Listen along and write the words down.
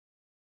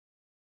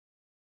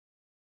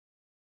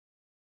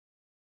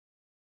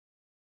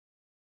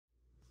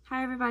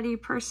Hi everybody,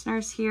 Purse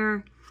Nurse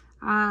here.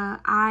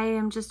 I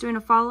am just doing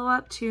a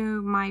follow-up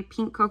to my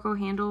pink Coco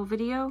handle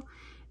video,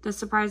 the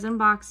surprise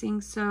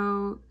unboxing.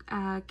 So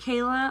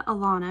Kayla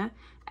Alana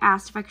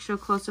asked if I could show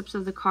close-ups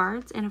of the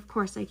cards, and of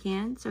course I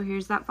can. So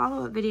here's that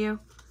follow-up video.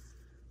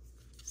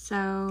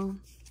 So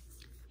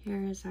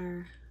here is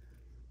our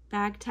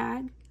bag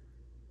tag.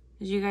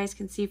 As you guys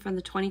can see from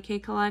the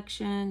 20K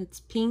collection, it's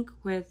pink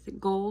with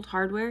gold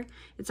hardware.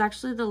 It's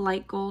actually the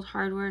light gold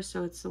hardware,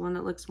 so it's the one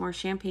that looks more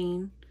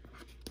champagne.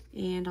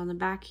 And on the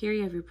back here,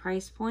 you have your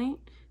price point.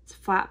 It's a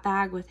flat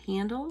bag with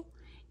handle,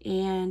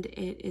 and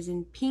it is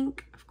in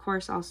pink, of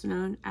course, also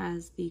known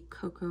as the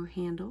Coco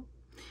handle.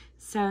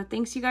 So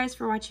thanks you guys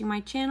for watching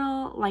my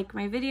channel. Like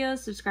my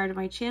videos, subscribe to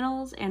my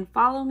channels, and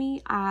follow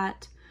me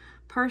at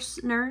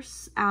Purse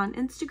Nurse on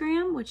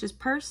Instagram, which is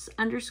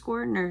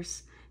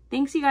purse_nurse.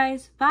 Thanks you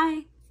guys.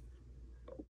 Bye.